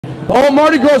Oh,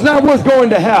 Mardi Gras is not worth going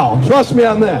to hell. Trust me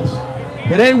on this.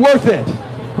 It ain't worth it.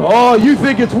 Oh, you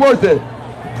think it's worth it.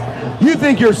 You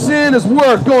think your sin is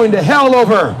worth going to hell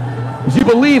over because you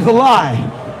believe the lie.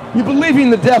 You're believing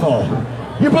the devil.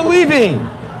 You're believing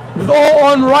with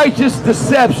all unrighteous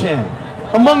deception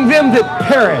among them that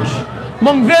perish,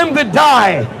 among them that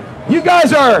die. You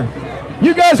guys are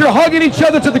hugging each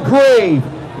other to the grave.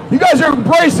 You guys are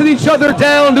embracing each other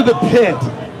down to the pit.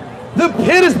 The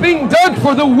pit is being dug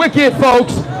for the wicked,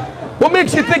 folks. What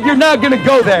makes you think you're not going to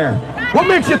go there? What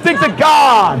makes you think that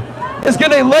God is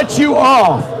going to let you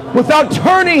off without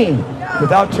turning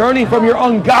from your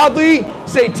ungodly,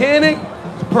 satanic,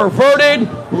 perverted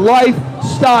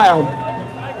lifestyle?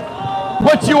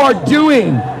 What you are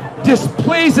doing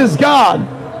displeases God.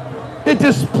 It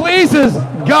displeases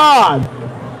God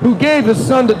who gave his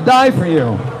son to die for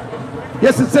you.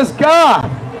 Yes, it says God,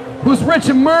 who's rich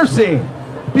in mercy,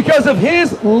 because of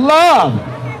his love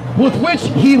with which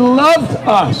he loved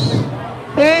us.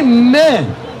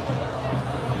 Amen.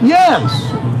 Yes.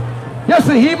 Yes,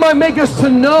 that he might make us to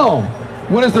know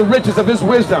what is the riches of his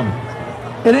wisdom.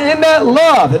 And in that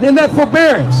love, and in that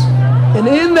forbearance, and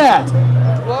in that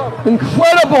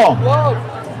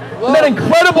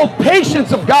incredible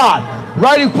patience of God,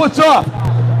 right? He puts up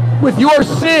with your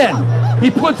sin.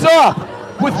 He puts up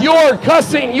with your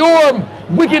cussing, your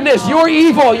wickedness, your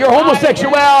evil, your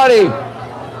homosexuality.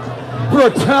 For a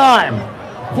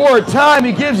time,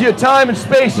 he gives you time and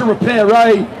space to repent,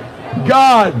 right?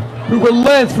 God, who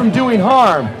relents from doing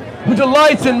harm, who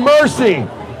delights in mercy,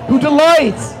 who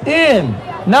delights in,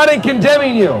 not in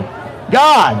condemning you.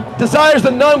 God desires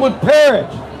that none would perish,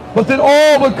 but that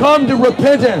all would come to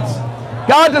repentance.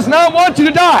 God does not want you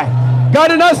to die. God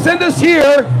did not send us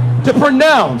here to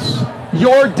pronounce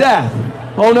your death.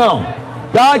 Oh no.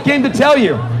 God came to tell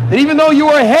you that even though you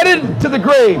are headed to the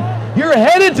grave, you're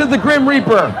headed to the grim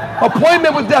reaper.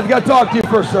 Appointment with death. I got to talk to you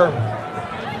first, sir.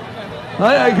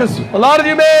 Because a lot of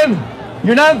you, man,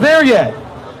 you're not there yet.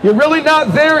 You're really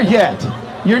not there yet.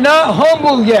 You're not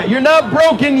humble yet. You're not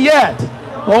broken yet.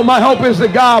 Oh, my hope is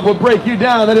that God will break you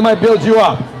down, that he might build you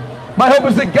up. My hope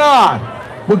is that God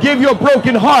will give you a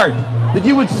broken heart, that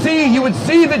you would see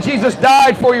that Jesus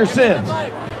died for your sins.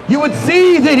 You would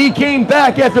see that he came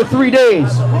back after 3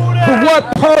 days. For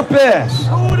what purpose?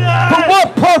 For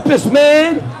what purpose,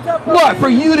 man? What, for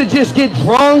you to just get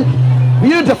drunk? For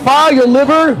you to defile your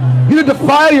liver? You to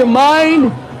defile your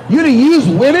mind? You to use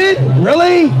women?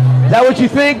 Really? Is that what you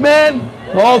think, man?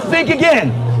 Oh, think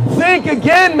again. Think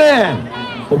again, man.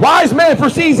 The wise man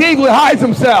foresees evil and hides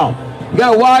himself. You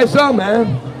got to wise up,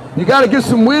 man. You got to get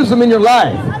some wisdom in your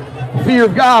life. Fear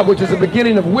of God, which is the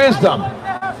beginning of wisdom.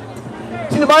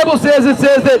 See, the Bible says,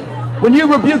 that when you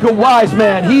rebuke a wise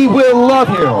man, he will love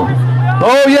you.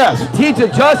 Oh, yes. Teach a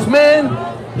just man,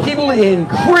 he will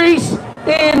increase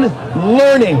in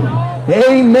learning.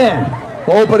 Amen.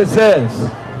 Oh, but it says,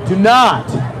 do not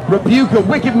rebuke a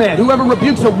wicked man. Whoever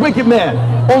rebukes a wicked man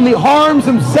only harms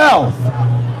himself.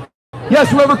 Yes,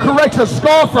 whoever corrects a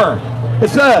scoffer, it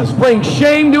says, bring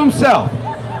shame to himself.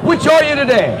 Which are you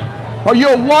today? Are you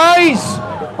a wise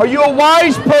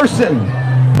person?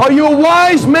 Are you a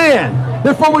wise man?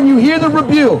 Therefore, when you hear the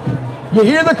rebuke, you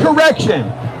hear the correction,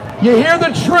 you hear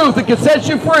the truth that can set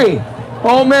you free.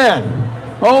 Oh man,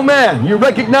 you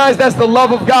recognize that's the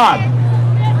love of God.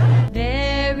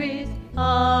 There is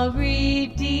a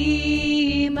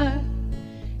Redeemer,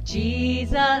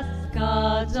 Jesus,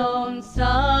 God's own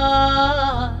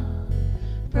Son,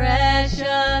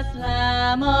 precious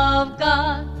Lamb of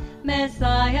God,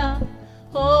 Messiah,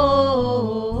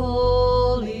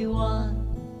 Holy One.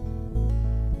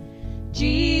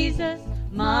 Jesus,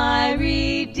 my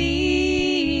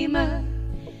Redeemer,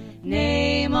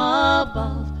 name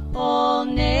above all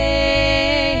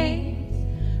names,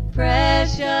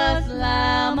 precious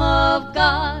Lamb of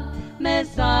God,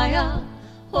 Messiah,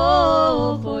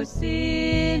 oh, for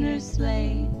sinners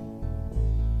slain.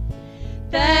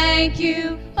 Thank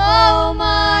you, oh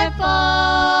my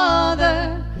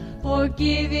Father, for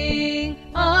giving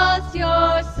us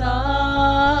your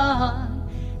Son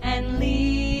and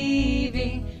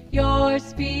leaving your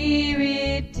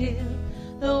Spirit till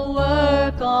the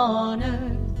work on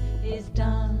earth